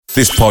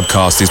This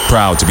podcast is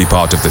proud to be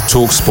part of the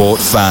TalkSport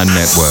Fan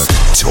Network.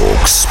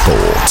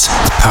 TalkSport.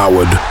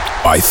 Powered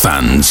by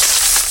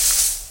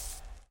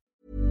fans.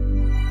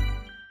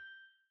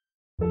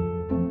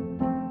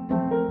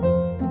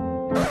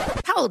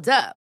 Hold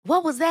up.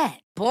 What was that?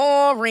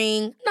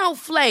 Boring. No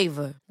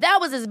flavor. That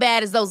was as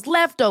bad as those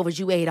leftovers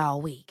you ate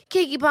all week.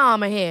 Keke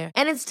Palmer here.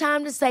 And it's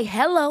time to say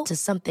hello to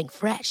something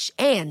fresh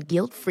and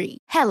guilt-free.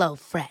 Hello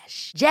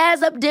Fresh.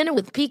 Jazz up dinner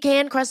with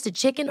pecan-crusted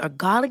chicken or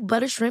garlic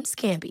butter shrimp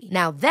scampi.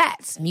 Now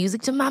that's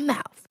music to my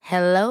mouth.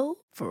 Hello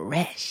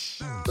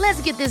Fresh.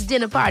 Let's get this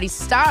dinner party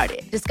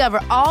started.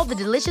 Discover all the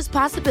delicious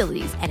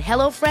possibilities at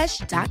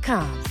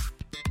hellofresh.com.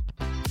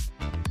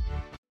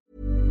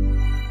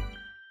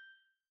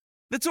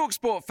 The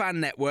TalkSport Fan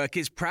Network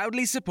is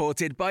proudly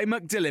supported by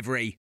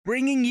McDelivery,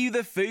 bringing you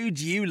the food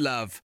you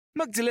love.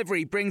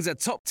 McDelivery brings a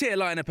top-tier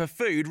lineup of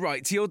food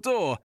right to your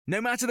door. No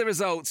matter the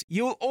result,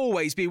 you'll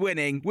always be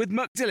winning with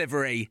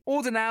McDelivery.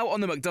 Order now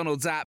on the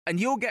McDonald's app and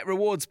you'll get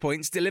rewards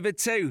points delivered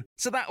too.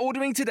 So that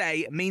ordering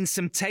today means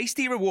some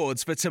tasty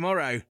rewards for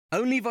tomorrow.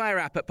 Only via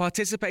app at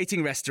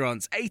participating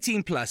restaurants.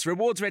 18 plus.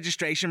 Rewards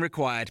registration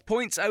required.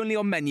 Points only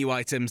on menu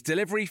items.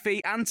 Delivery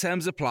fee and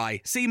terms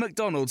apply. See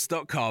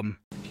mcdonalds.com.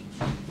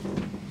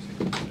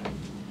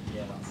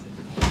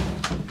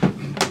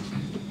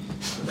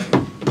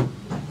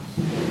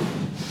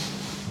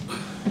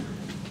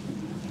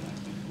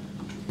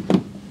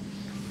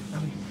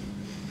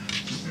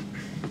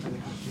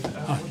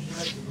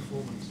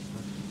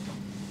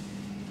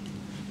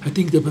 I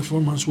think the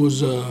performance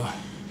was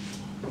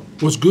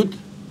good,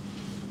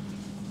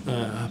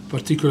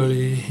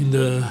 particularly in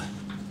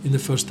the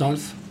first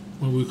half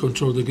when we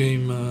controlled the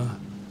game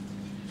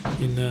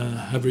in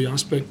every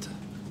aspect,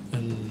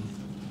 and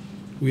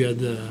we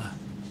had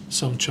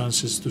some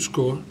chances to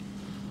score.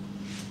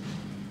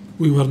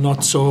 We were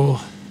not so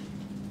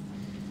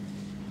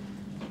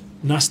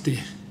nasty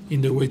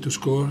in the way to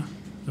score.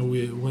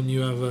 And when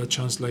you have a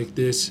chance like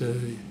this,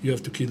 you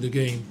have to kill the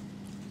game.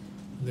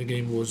 The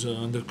game was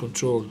under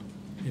control.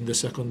 In the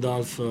second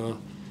half,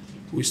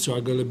 we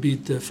struggled a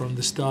bit from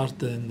the start,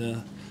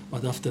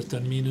 but after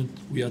 10 minutes,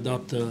 we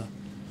adapted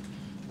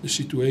the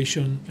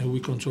situation and we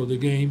controlled the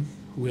game.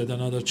 We had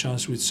another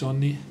chance with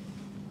Sonny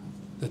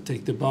that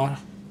take the bar.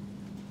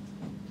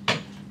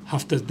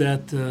 After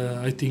that,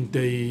 I think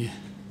they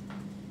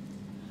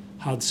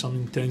had some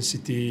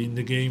intensity in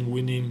the game,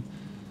 winning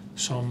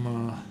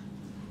some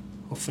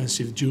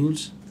offensive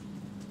duels,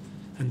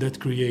 and that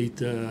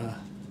create a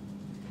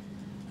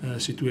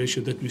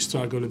situation that we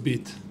struggle a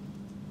bit,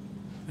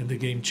 and the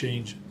game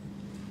changed.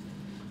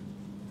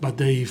 But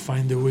they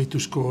find a way to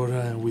score,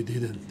 and we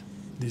didn't.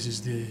 This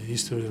is the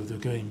history of the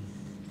game.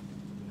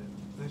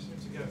 They seem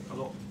to get a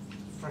lot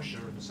fresher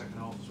in the second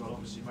half as well.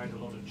 Obviously, you made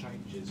a lot of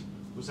changes.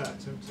 Was that a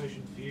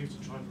temptation for you to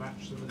try and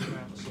match them in the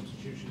amount of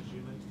substitutions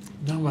you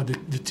made? No, but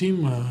the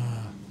team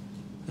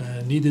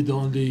needed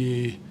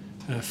only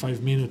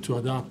 5 minutes to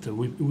adapt.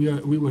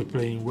 We were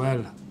playing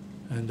well,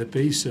 and the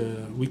pace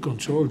we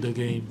controlled the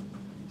game.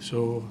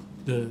 So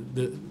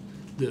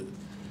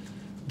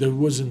there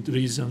wasn't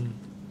reason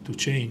to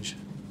change.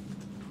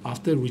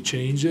 After we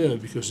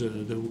changed, because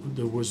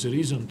there was a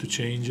reason to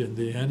change, and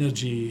the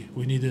energy,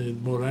 we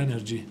needed more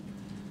energy,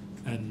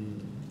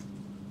 and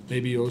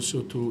maybe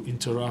also to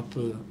interrupt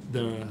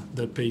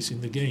their pace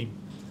in the game.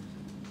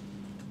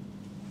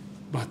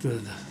 But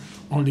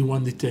only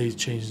one detail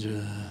changed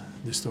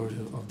the story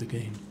of the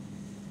game.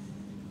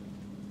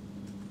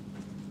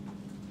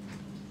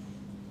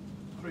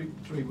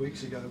 Three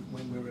weeks ago,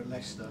 when we were at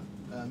Leicester,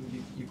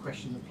 you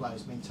questioned the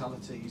players'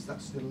 mentality. Is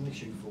that still an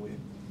issue for you?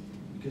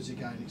 Because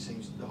again, it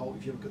seems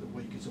if you look at the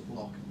week as a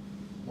block,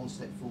 1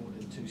 step forward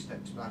and 2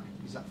 steps back.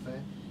 Is that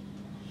fair?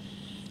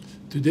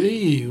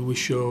 Today we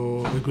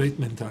show a great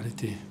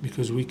mentality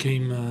because we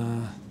came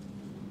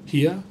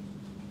here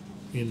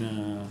in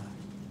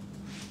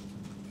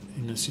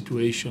a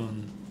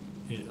situation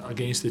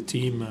against a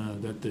team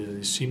that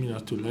is similar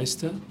to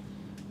Leicester,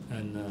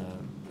 and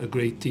a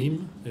great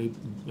team,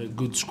 a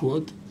good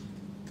squad.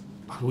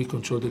 But we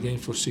control the game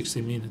for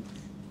 60 minutes,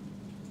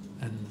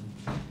 and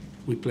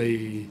we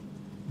play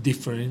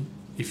different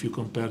if you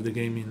compare the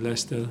game in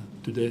Leicester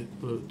to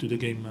the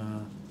game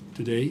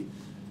today.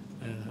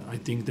 I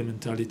think the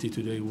mentality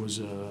today was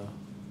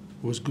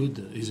good.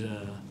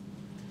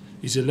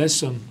 Is a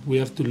lesson we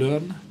have to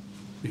learn,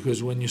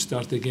 because when you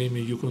start a game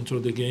and you control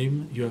the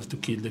game, you have to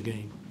kill the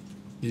game.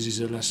 This is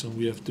a lesson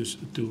we have to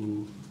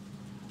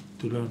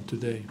learn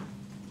today.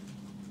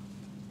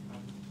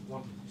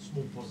 One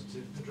small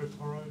positive, Pedro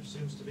Porro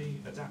seems to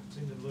be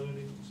adapting and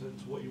learning to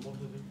what you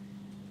wanted him.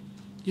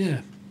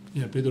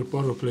 Yeah, Pedro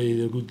Porro played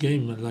a good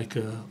game like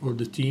all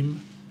the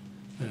team.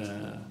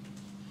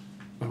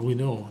 But we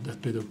know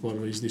that Pedro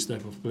Porro is this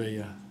type of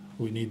player.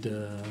 We need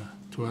to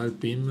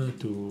help him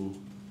to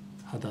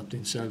adapt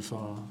himself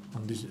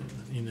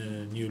in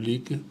a new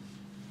league.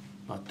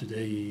 But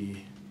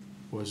today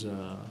was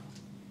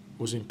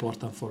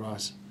important for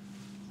us.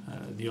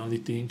 The only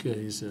thing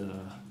is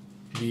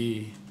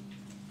be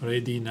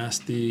ready,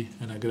 nasty,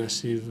 and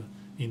aggressive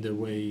in the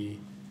way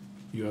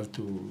you have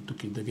to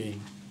keep the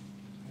game.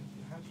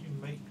 How do you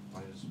make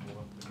players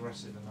more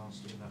aggressive and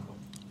nasty in that way?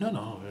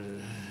 No.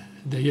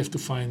 They have to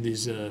find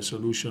this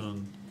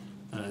solution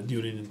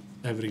during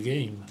every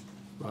game.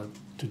 But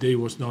today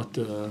was not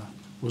the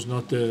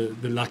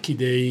lucky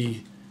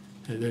day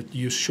that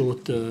you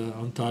shot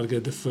on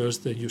target the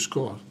first and you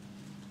score.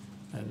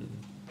 And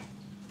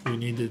we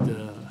needed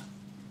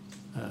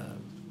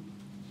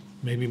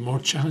maybe more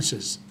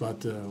chances.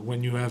 But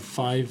when you have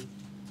 5,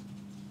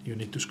 you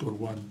need to score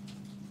 1.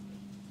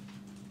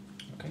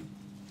 Okay.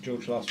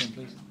 George, last one,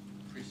 please.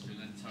 Cristian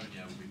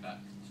Antonio will be back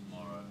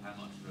tomorrow. How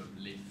much of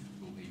a lift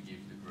will he give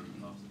the group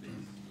after this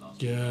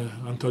last Yeah,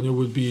 Antonio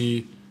will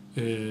be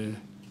a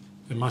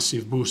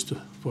massive boost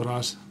for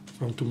us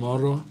from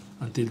tomorrow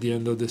until the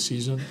end of the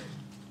season.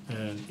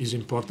 And it's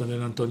important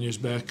that Antonio is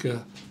back.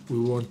 We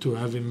want to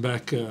have him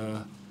back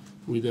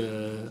with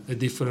a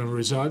different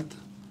result.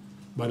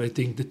 But I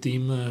think the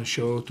team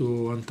showed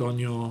to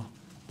Antonio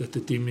that the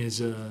team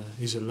is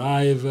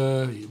alive.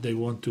 They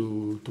want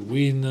to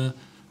win.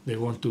 They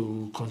want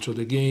to control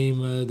the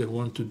game. They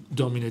want to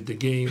dominate the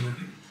game.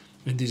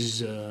 And this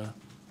is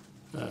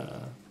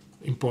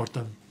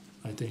important,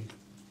 I think.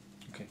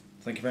 Okay.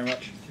 Thank you very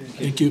much.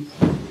 Thank you.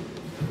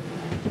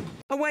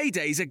 Away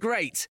days are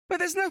great, but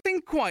there's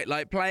nothing quite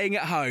like playing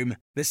at home.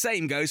 The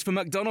same goes for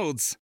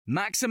McDonald's.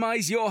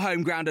 Maximise your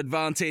home ground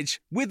advantage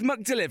with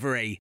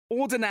McDelivery.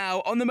 Order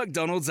now on the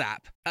McDonald's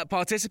app. At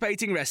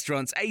participating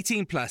restaurants,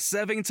 18 plus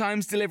serving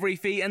times, delivery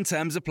fee and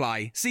terms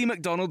apply. See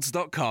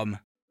mcdonalds.com.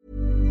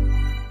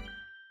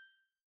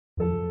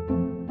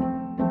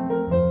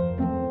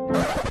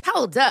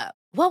 Hold up.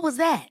 What was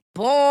that?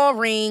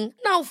 Boring.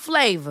 No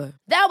flavor.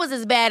 That was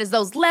as bad as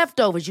those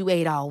leftovers you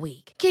ate all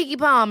week. Keke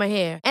Palmer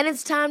here, and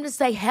it's time to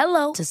say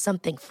hello to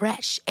something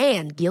fresh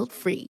and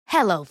guilt-free.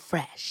 Hello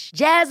Fresh.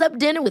 Jazz up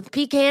dinner with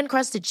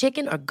pecan-crusted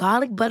chicken or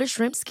garlic butter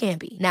shrimp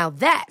scampi. Now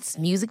that's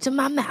music to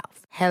my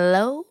mouth.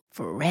 Hello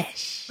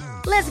Fresh.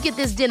 Let's get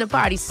this dinner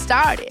party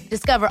started.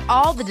 Discover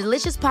all the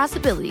delicious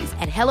possibilities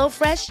at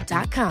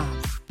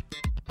hellofresh.com.